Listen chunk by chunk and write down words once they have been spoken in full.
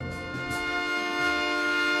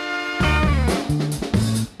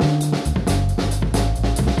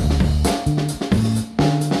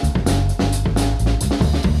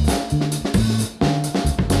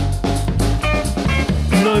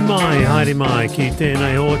Haere mai, ki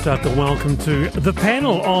tēnei ōtaka. Welcome to the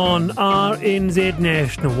panel on RNZ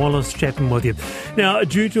National. Wallace chatting with you. Now,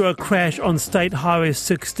 due to a crash on State Highway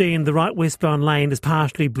 16, the right westbound lane is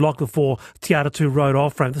partially blocked before Te Aratu Road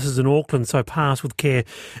off-ramp. This is in Auckland, so pass with care.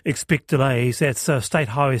 Expect delays. That's State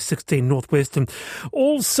Highway 16 northwestern.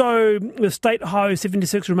 Also, the State Highway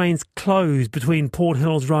 76 remains closed between Port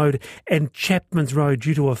Hills Road and Chapman's Road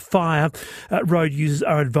due to a fire. Road users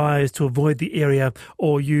are advised to avoid the area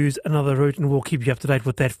or use another route, and we'll keep you up to date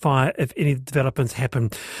with that fire if any developments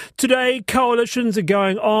happen. Today, coalitions are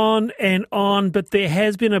going on and on, but there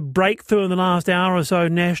has been a breakthrough in the last hour or so.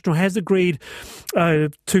 National has agreed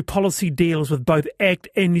to policy deals with both ACT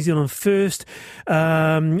and New Zealand First,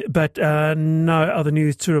 but no other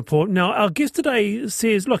news to report. Now, our guest today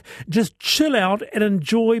says, look, just chill out and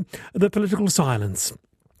enjoy the political silence.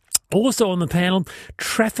 Also on the panel,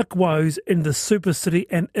 traffic woes in the super city,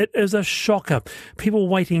 and it is a shocker. People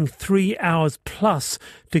waiting 3 hours plus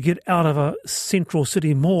to get out of a central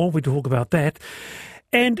city mall. We talk about that.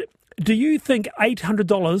 And do you think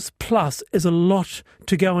 $800 plus is a lot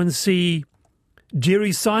to go and see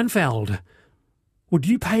Jerry Seinfeld? Would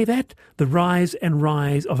you pay that? The rise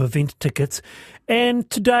of event tickets. And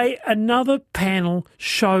today, another panel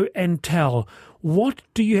show and tell. What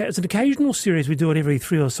do you have? It's an occasional series. We do it every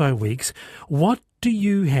 3 or so weeks. What do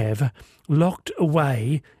you have locked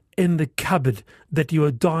away in the cupboard that you are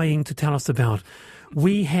dying to tell us about?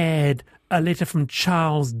 We had a letter from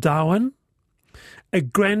Charles Darwin, a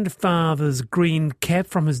grandfather's green cap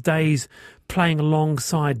from his days playing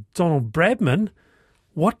alongside Donald Bradman.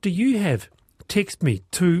 What do you have? Text me,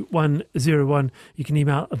 2101. You can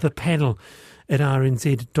email the panel at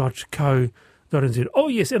rnz.co.nz. Oh,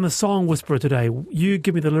 yes, and the song whisperer today. You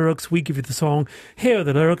give me the lyrics, we give you the song. Here are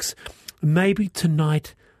the lyrics. Maybe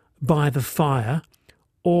tonight by the fire,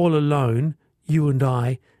 all alone, you and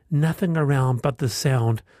I, nothing around but the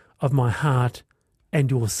sound of my heart and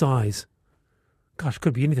your sighs. Gosh,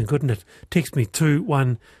 could be anything, couldn't it? Text me,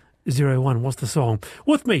 2101. What's the song?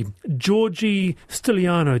 With me, Georgie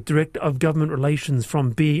Stylianou, Director of Government Relations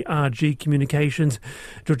from BRG Communications.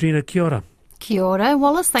 Georgina, kia ora. Kia ora,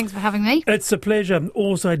 Wallace. Thanks for having me. It's a pleasure.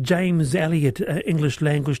 Also, James Elliot, English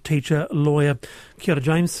language teacher, lawyer. Kia ora,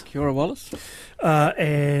 James. Kia ora, Wallace.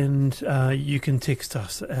 And you can text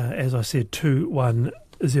us, as I said,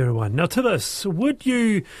 2101. Now, to this, would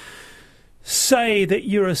you say that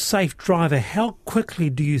you're a safe driver? How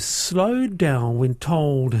quickly do you slow down when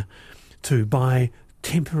told to by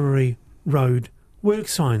temporary road work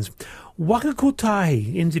signs? Waka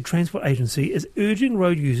Kotahi, NZ Transport Agency, is urging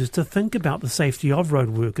road users to think about the safety of road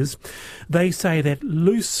workers. They say that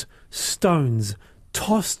loose stones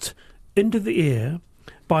tossed into the air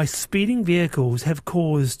by speeding vehicles have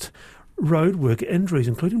caused road worker injuries,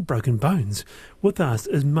 including broken bones. With us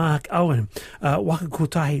is Mark Owen, Waka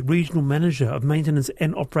Kotahi Regional Manager of Maintenance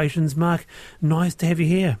and Operations. Mark, nice to have you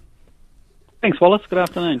here. Thanks, Wallace. Good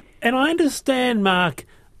afternoon. And I understand, Mark,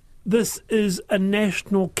 this is a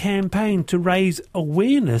national campaign to raise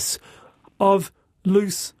awareness of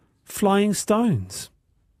loose flying stones.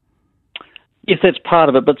 Yes, that's part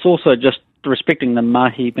of it, but it's also just respecting the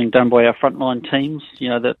mahi being done by our frontline teams. You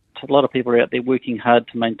know, that a lot of people are out there working hard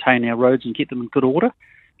to maintain our roads and keep them in good order.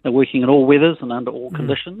 They're working in all weathers and under all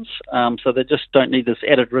conditions, so they just don't need this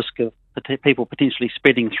added risk of people potentially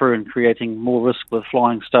speeding through and creating more risk with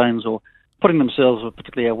flying stones or putting themselves, or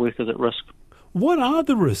particularly our workers, at risk. What are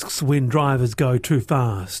the risks when drivers go too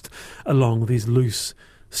fast along these loose,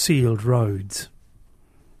 sealed roads?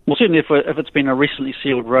 Well, certainly if it's been a recently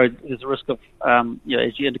sealed road, there's a risk of, as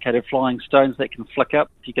you indicated, flying stones that can flick up.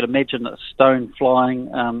 If you could imagine a stone flying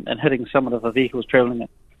and hitting someone if a vehicle is travelling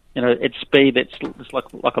at speed, it's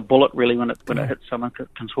like a bullet really when it hits someone.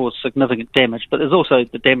 It can cause significant damage. But there's also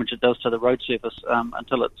the damage it does to the road surface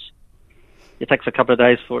until it takes a couple of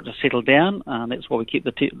days for it to settle down. That's why we keep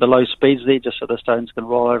the low speeds there, just so the stones can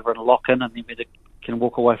roll over and lock in, and then it can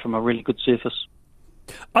walk away from a really good surface.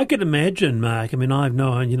 I could imagine, Mark. I mean, I've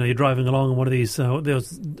known, you're driving along on one of these. There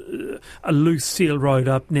was a loose sealed road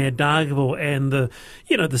up near Dargaville, and the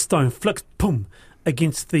stone flicks, boom,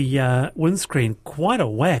 against the windscreen. Quite a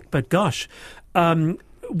whack, but gosh.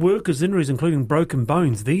 Workers' injuries, including broken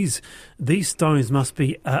bones. These stones must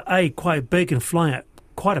be quite big and fly at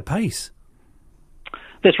quite a pace.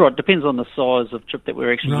 That's right. Depends on the size of chip that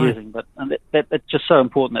we're actually using, but that's just so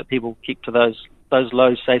important that people keep to those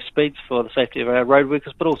low safe speeds for the safety of our road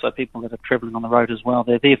workers, but also people that are travelling on the road as well.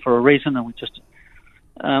 They're there for a reason, and we just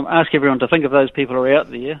ask everyone to think of those people who are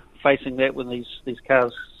out there facing that when these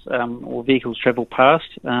cars or vehicles travel past.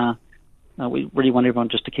 we really want everyone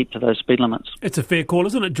just to keep to those speed limits. It's a fair call,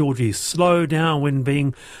 isn't it, Georgie? Slow down when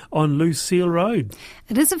being on loose seal road.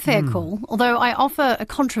 It is a fair call, although I offer a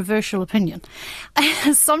controversial opinion.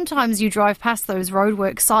 Sometimes you drive past those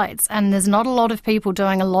roadwork sites and there's not a lot of people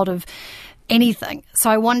doing a lot of anything. So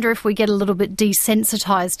I wonder if we get a little bit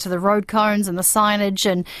desensitised to the road cones and the signage,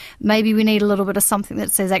 and maybe we need a little bit of something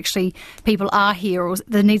that says actually people are here, or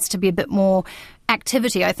there needs to be a bit more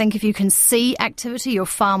activity. I think if you can see activity, you're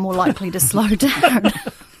far more likely to slow down.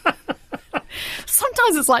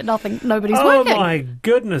 Sometimes it's like nobody's working. Oh my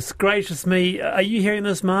goodness gracious me. Are you hearing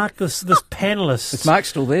this, Mark? This panellist. Is Mark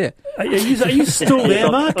still there? Are you still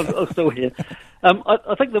there, Mark? I'm still here.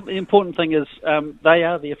 I think the important thing is they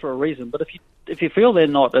are there for a reason, but if you feel they're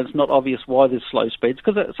not, it's not obvious why there's slow speeds,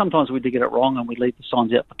 because sometimes we do get it wrong and we leave the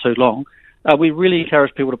signs out for too long. We really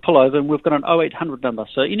encourage people to pull over, and we've got an 0800 number.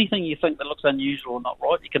 So anything you think that looks unusual or not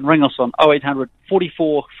right, you can ring us on 0800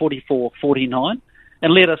 44 44 49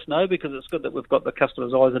 and let us know, because it's good that we've got the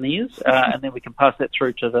customer's eyes and ears, and then we can pass that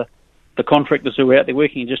through to the contractors who are out there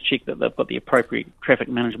working and just check that they've got the appropriate traffic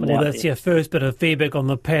management out there. Well, that's your first bit of feedback on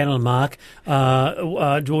the panel, Mark.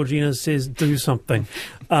 Georgina says, do something.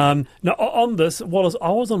 Now, on this, Wallace,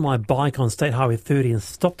 I was on my bike on State Highway 30 and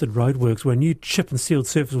stopped at roadworks where a new chip and sealed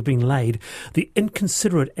surface was being laid. The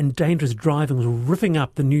inconsiderate and dangerous driving was ripping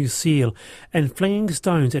up the new seal and flinging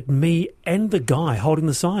stones at me and the guy holding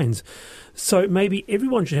the signs. So maybe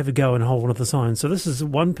everyone should have a go and hold one of the signs. So this is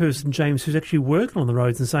one person, James, who's actually working on the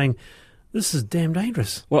roads and saying, this is damn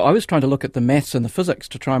dangerous. Well, I was trying to look at the maths and the physics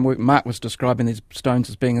to try and work. Mark was describing these stones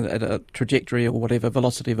as being at a trajectory or whatever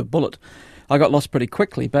velocity of a bullet. I got lost pretty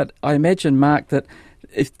quickly, but I imagine, Mark, that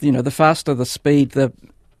if the faster the speed,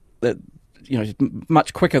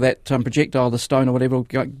 much quicker that projectile, the stone or whatever,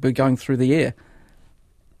 will be going through the air.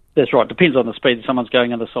 That's right. Depends on the speed someone's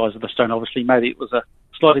going and the size of the stone. Obviously, maybe it was a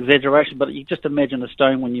slight exaggeration, but you just imagine a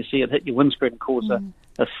stone when you see it hit your windscreen and cause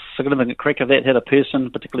a significant crack. If that hit a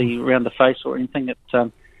person, particularly around the face or anything,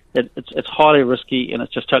 it's highly risky, and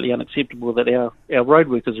it's just totally unacceptable that our road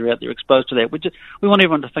workers are out there exposed to that. We want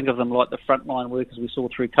everyone to think of them like the frontline workers we saw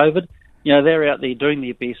through COVID. They're out there doing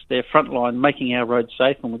their best. They're frontline, making our roads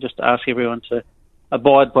safe, and we just ask everyone to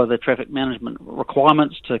abide by the traffic management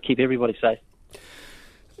requirements to keep everybody safe.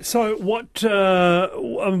 So what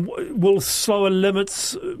will slower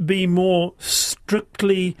limits be more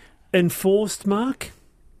strictly enforced, Mark?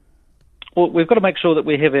 Well, we've got to make sure that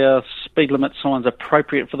we have our speed limit signs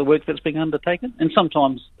appropriate for the work that's being undertaken. And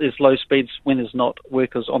sometimes there's low speeds when there's not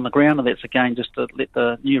workers on the ground, and that's, again, just to let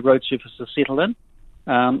the new road surfaces settle in.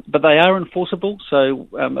 But they are enforceable, so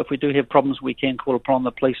if we do have problems, we can call upon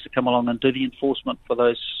the police to come along and do the enforcement for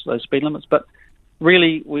those speed limits. But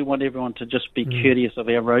really, we want everyone to just be courteous of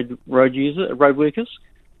our road workers.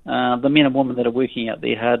 The men and women that are working out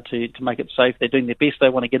there hard to make it safe. They're doing their best. They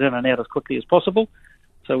want to get in and out as quickly as possible.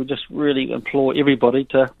 So we just really implore everybody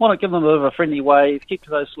to give them a bit of a friendly wave, keep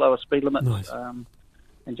to those slower speed limits, nice.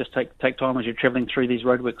 And just take time as you're travelling through these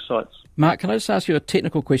roadwork sites. Mark, can I just ask you a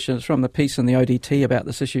technical question? It's from the piece in the ODT about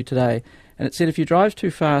this issue today. And it said if you drive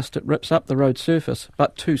too fast, it rips up the road surface,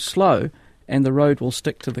 but too slow, and the road will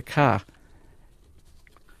stick to the car.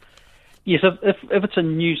 Yes, if it's a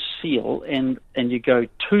new seal and you go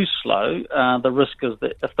too slow, the risk is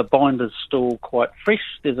that if the binder's still quite fresh,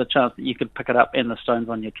 there's a chance that you could pick it up and the stones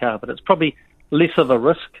on your car. But it's probably less of a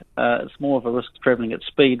risk. It's more of a risk travelling at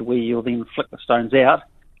speed where you'll then flick the stones out,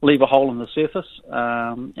 leave a hole in the surface,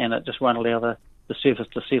 and it just won't allow the surface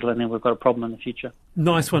to settle, and then we've got a problem in the future.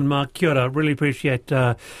 Nice one, Mark. Kia ora. Really appreciate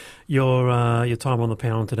your time on the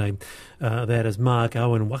panel today. That is Mark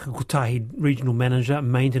Owen, Whakakotahi Regional Manager,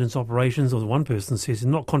 Maintenance Operations, or one person says,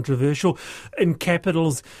 not controversial, in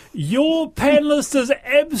capitals. Your panellist is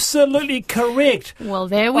absolutely correct. Well,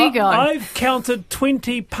 there we go. I've counted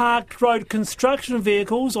 20 parked road construction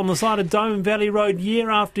vehicles on the side of Dome Valley Road year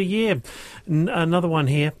after year. Another one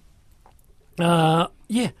here.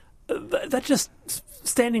 They're just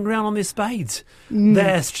standing around on their spades.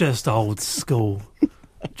 That's just old school,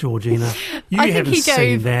 Georgina. You haven't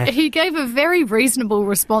seen that. He gave a very reasonable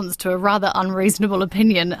response to a rather unreasonable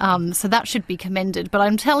opinion, so that should be commended. But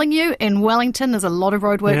I'm telling you, in Wellington, there's a lot of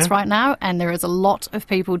roadworks right now, and there is a lot of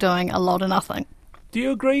people doing a lot of nothing. Do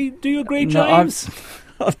you agree, James?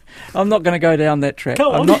 No, I'm not going to go down that track.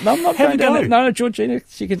 Come on, I'm not have going a down go. that. No, Georgina,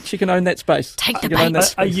 she can own that space. Take the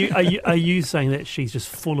bait. Are you saying that she's just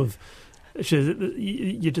full of?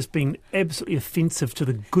 You're just being absolutely offensive to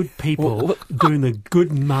the good people doing the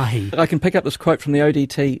good mahi. I can pick up this quote from the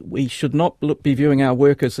ODT. We should not be viewing our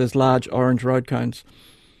workers as large orange road cones.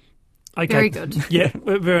 Okay. Very good. Yeah,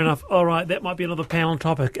 fair enough. All right, that might be another panel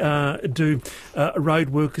topic. Do road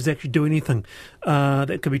workers actually do anything?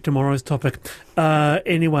 That could be tomorrow's topic.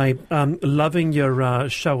 Anyway, loving your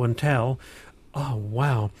show and tell. Oh,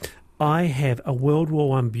 wow. I have a World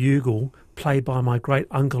War I bugle played by my great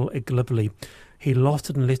uncle at Gallipoli. He lost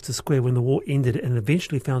it in Leicester Square when the war ended and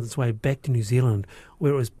eventually found its way back to New Zealand,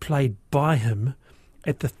 where it was played by him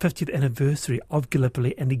at the 50th anniversary of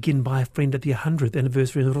Gallipoli and again by a friend at the 100th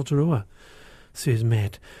anniversary of Rotorua, says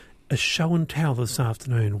Matt. A show and tell this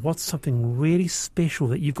afternoon. What's something really special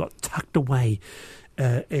that you've got tucked away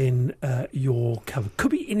in your cover? Could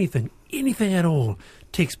be anything at all.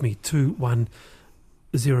 Text me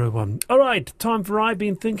 2101. All right, time for I've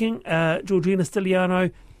Been Thinking. Georgina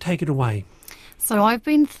Stylianou, take it away. So I've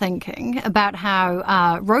been thinking about how,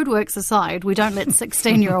 roadworks aside, we don't let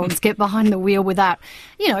 16-year-olds get behind the wheel without,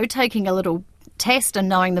 taking a little test and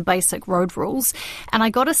knowing the basic road rules. And I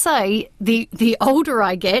got to say, the older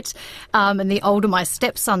I get and the older my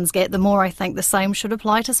stepsons get, the more I think the same should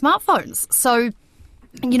apply to smartphones. So,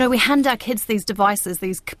 we hand our kids these devices,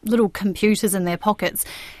 these little computers in their pockets,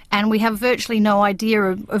 and we have virtually no idea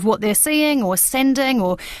of what they're seeing or sending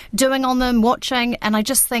or doing on them, watching. And I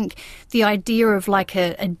just think the idea of like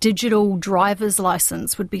a digital driver's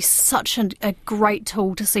license would be such a great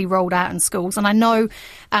tool to see rolled out in schools. And I know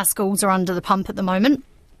our schools are under the pump at the moment.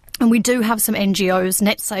 And we do have some NGOs,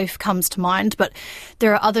 NetSafe comes to mind, but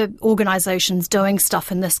there are other organisations doing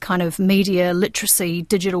stuff in this kind of media literacy,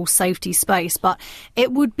 digital safety space. But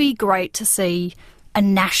it would be great to see a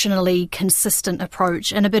nationally consistent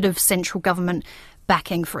approach and a bit of central government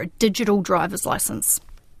backing for a digital driver's licence.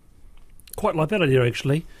 Quite like that idea,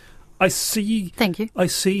 actually. Thank you. I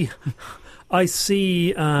see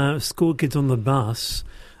school kids on the bus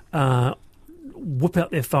whip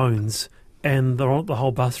out their phones and they're on the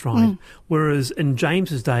whole bus ride. Whereas in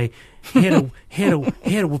James's day, he had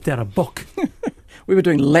to whip out a book. We were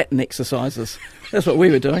doing Latin exercises. That's what we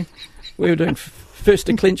were doing. We were doing first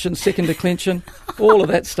declension, second declension, all of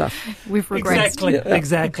that stuff. We've regressed.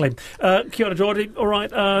 Exactly. Kia ora, Georgie. All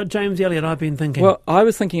right, James, Elliot, I've been thinking. Well, I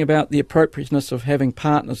was thinking about the appropriateness of having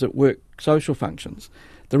partners at work social functions.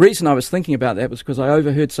 The reason I was thinking about that was because I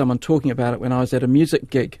overheard someone talking about it when I was at a music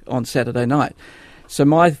gig on Saturday night. So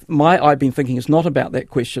my I've been thinking is not about that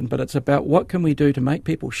question, but it's about what can we do to make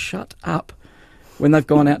people shut up when they've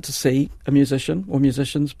gone out to see a musician or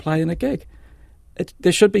musicians play in a gig.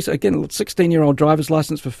 There should be, again, a 16-year-old driver's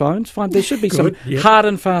licence for phones. Fine, there should be some hard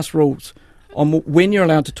and fast rules on when you're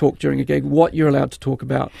allowed to talk during a gig, what you're allowed to talk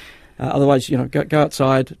about. Otherwise, go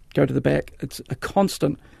outside, go to the back. It's a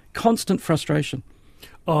constant frustration.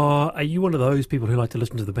 Are you one of those people who like to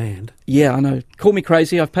listen to the band? Yeah, I know. Call me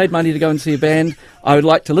crazy. I've paid money to go and see a band. I would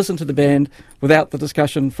like to listen to the band without the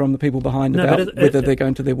discussion from the people behind about whether they're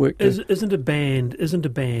going to their work. Isn't a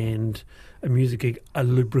band, a music gig, a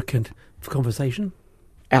lubricant for conversation?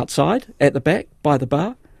 Outside, at the back, by the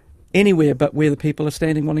bar, anywhere but where the people are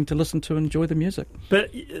standing wanting to listen to and enjoy the music. But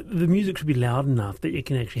the music should be loud enough that you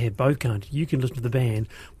can actually have both, can't you? You can listen to the band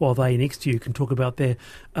while they next to you can talk about their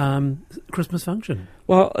Christmas function.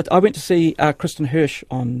 Well, I went to see Kristen Hirsch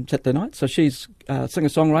on Saturday night. So she's a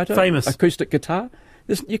singer-songwriter. Famous. Acoustic guitar.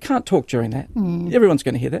 You can't talk during that. Everyone's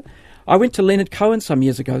going to hear that. I went to Leonard Cohen some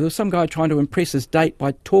years ago. There was some guy trying to impress his date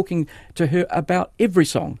by talking to her about every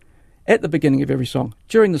song. At the beginning of every song,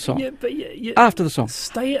 during the song, after the song.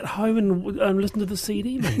 Stay at home and listen to the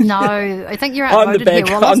CD, mate. No, I think you're outvoted here,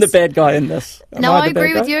 Wallace. I'm the bad guy in this. I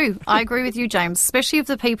agree with you. I agree with you, James, especially if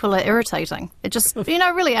the people are irritating. It just,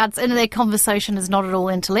 really adds into their conversation is not at all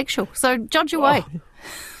intellectual. So judge your way.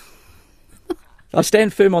 I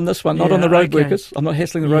stand firm on this one, not on the road workers. I'm not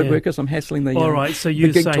hassling the road workers. I'm hassling the all right, so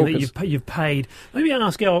you're saying talkers. That you've paid. Maybe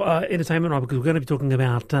ask our entertainment right, because we're going to be talking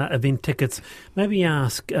about event tickets. Maybe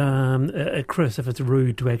ask Chris if it's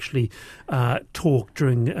rude to actually talk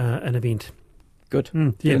during an event. Good.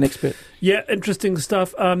 You're an expert. Yeah, interesting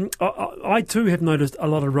stuff. I too have noticed a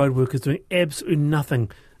lot of road workers doing absolutely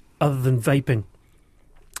nothing other than vaping.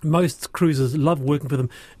 Most cruisers love working for them,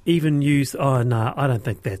 even use... I don't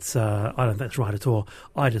think that's right at all.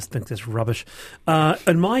 I just think that's rubbish.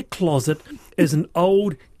 In my closet is an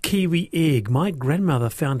old kiwi egg. My grandmother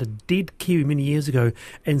found a dead kiwi many years ago,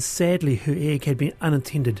 and sadly her egg had been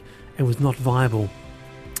unintended and was not viable.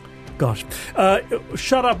 Gosh.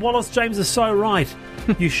 Shut up, Wallace. James is so right.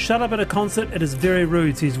 You shut up at a concert. It is very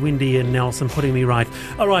rude, says Wendy and Nelson, putting me right.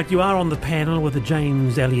 All right, you are on the panel with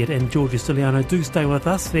James, Elliot and Georgie Stylianou. Do stay with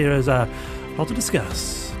us. There is a lot to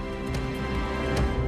discuss.